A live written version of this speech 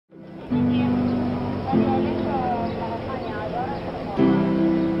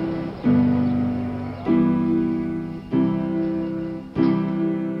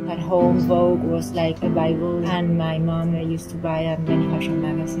At home, Vogue was like a Bible, and my mom used to buy many fashion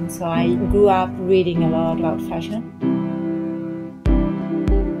magazines, so I grew up reading a lot about fashion.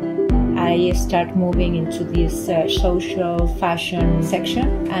 I started moving into this social fashion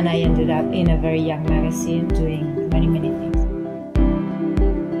section, and I ended up in a very young magazine doing many things.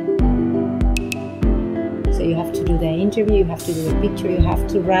 So you have to do the interview, you have to do the picture, you have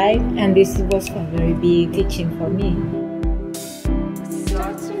to write, and this was a very big teaching for me.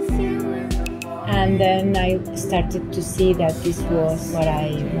 And then I started to see that this was what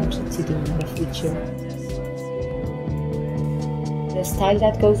I wanted to do in the future. The style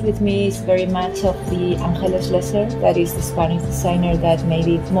that goes with me is very much of the Ángeles Lesser, that is the Spanish designer that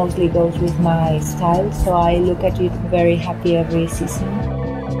maybe mostly goes with my style, so I look at it very happy every season.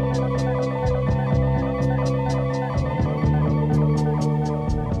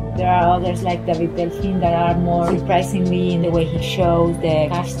 There are others like David Delfin that are more surprising me in the way he shows, the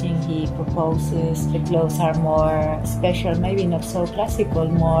casting he proposes. The clothes are more special, maybe not so classical,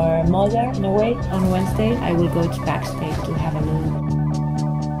 more modern in a way. On Wednesday I will go to backstage to have a look.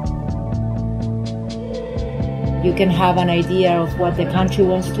 You can have an idea of what the country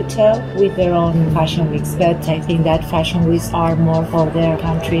wants to tell with their own fashion weeks, but I think that fashion weeks are more for their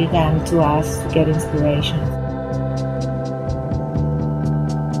country than to us to get inspiration.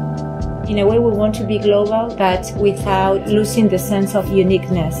 In a way, we want to be global, but without losing the sense of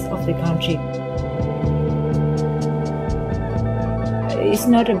uniqueness of the country. It's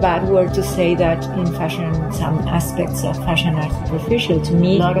not a bad word to say that in fashion, some aspects of fashion are superficial. To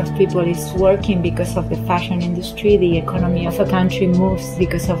me, a lot of people is working because of the fashion industry. The economy of a country moves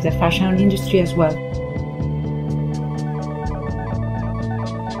because of the fashion industry as well.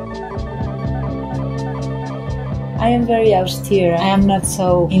 I am very austere. I am not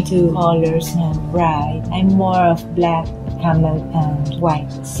so into colors and bright. I'm more of black, camel and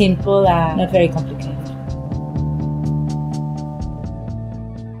white. Simple and not very complicated.